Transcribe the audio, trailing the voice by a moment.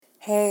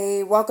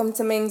Hey, welcome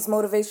to Ming's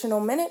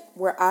Motivational Minute,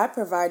 where I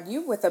provide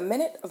you with a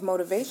minute of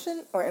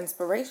motivation or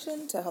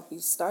inspiration to help you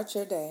start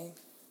your day.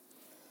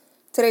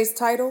 Today's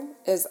title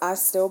is I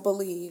Still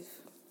Believe.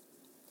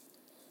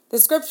 The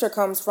scripture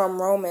comes from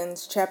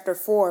Romans chapter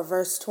 4,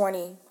 verse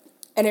 20,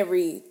 and it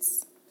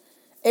reads,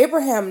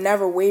 Abraham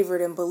never wavered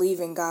in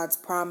believing God's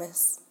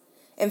promise.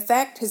 In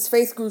fact, his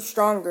faith grew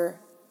stronger,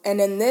 and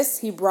in this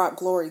he brought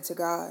glory to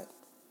God.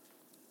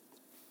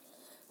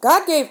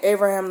 God gave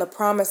Abraham the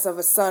promise of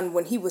a son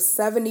when he was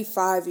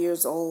 75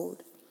 years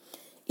old.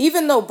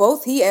 Even though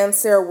both he and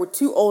Sarah were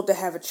too old to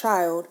have a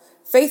child,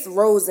 faith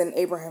rose in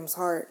Abraham's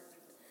heart.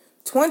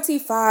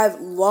 25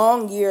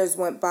 long years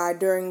went by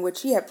during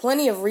which he had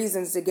plenty of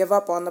reasons to give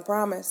up on the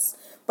promise.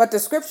 But the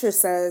scripture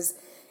says,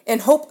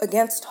 in hope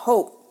against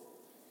hope,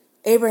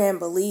 Abraham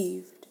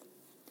believed.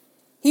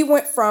 He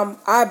went from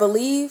I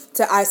believe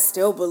to I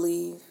still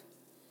believe.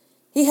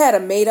 He had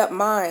a made-up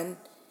mind,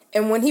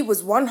 and when he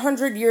was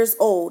 100 years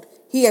old,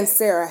 he and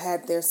Sarah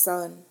had their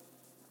son.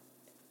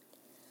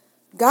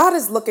 God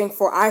is looking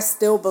for I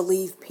still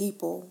believe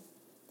people.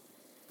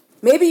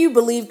 Maybe you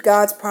believed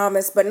God's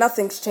promise, but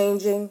nothing's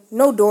changing.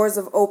 No doors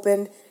have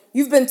opened.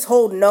 You've been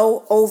told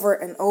no over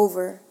and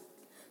over.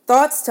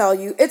 Thoughts tell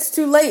you, it's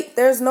too late.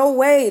 There's no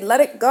way.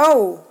 Let it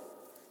go.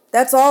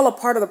 That's all a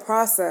part of the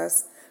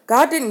process.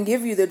 God didn't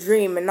give you the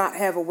dream and not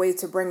have a way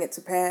to bring it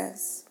to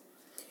pass.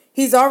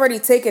 He's already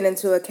taken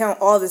into account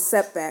all the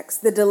setbacks,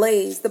 the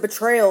delays, the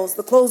betrayals,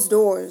 the closed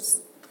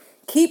doors.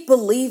 Keep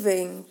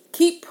believing,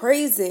 keep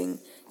praising,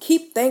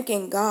 keep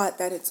thanking God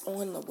that it's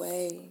on the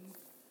way.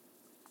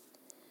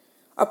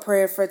 A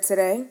prayer for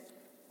today.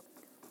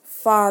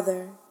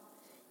 Father,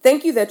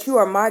 thank you that you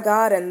are my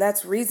God, and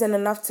that's reason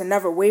enough to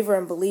never waver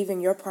in believing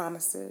your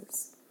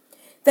promises.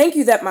 Thank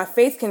you that my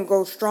faith can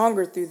grow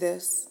stronger through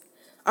this.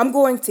 I'm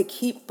going to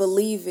keep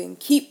believing,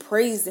 keep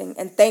praising,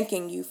 and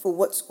thanking you for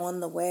what's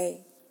on the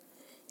way.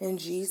 In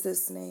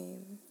Jesus'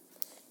 name,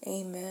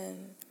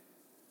 amen.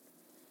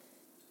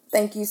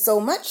 Thank you so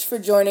much for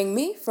joining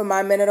me for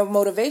my Minute of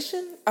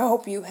Motivation. I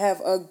hope you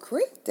have a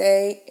great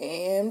day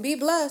and be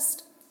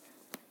blessed.